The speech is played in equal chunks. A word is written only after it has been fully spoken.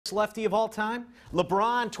greatest lefty of all time.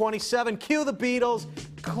 LeBron, 27. Cue the Beatles.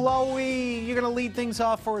 Chloe, you're going to lead things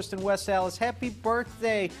off for us in West Allis. Happy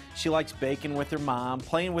birthday. She likes baking with her mom,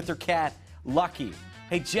 playing with her cat, Lucky.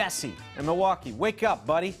 Hey, Jesse in Milwaukee, wake up,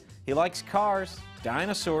 buddy. He likes cars,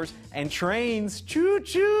 dinosaurs, and trains.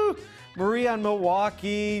 Choo-choo. Maria in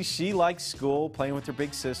Milwaukee, she likes school, playing with her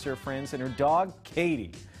big sister, friends, and her dog,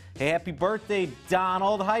 Katie. Hey, happy birthday,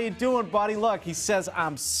 Donald. How you doing, buddy? Look, he says,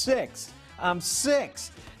 I'm 6. I'm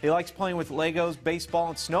 6. He likes playing with Legos, baseball,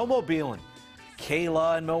 and snowmobiling.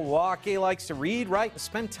 Kayla in Milwaukee likes to read, write, and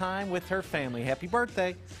spend time with her family. Happy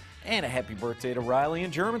birthday. And a happy birthday to Riley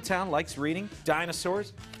in Germantown. Likes reading,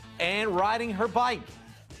 dinosaurs, and riding her bike.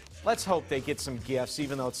 Let's hope they get some gifts,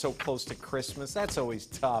 even though it's so close to Christmas. That's always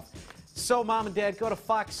tough. So, Mom and Dad, go to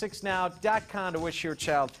fox6now.com to wish your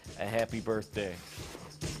child a happy birthday.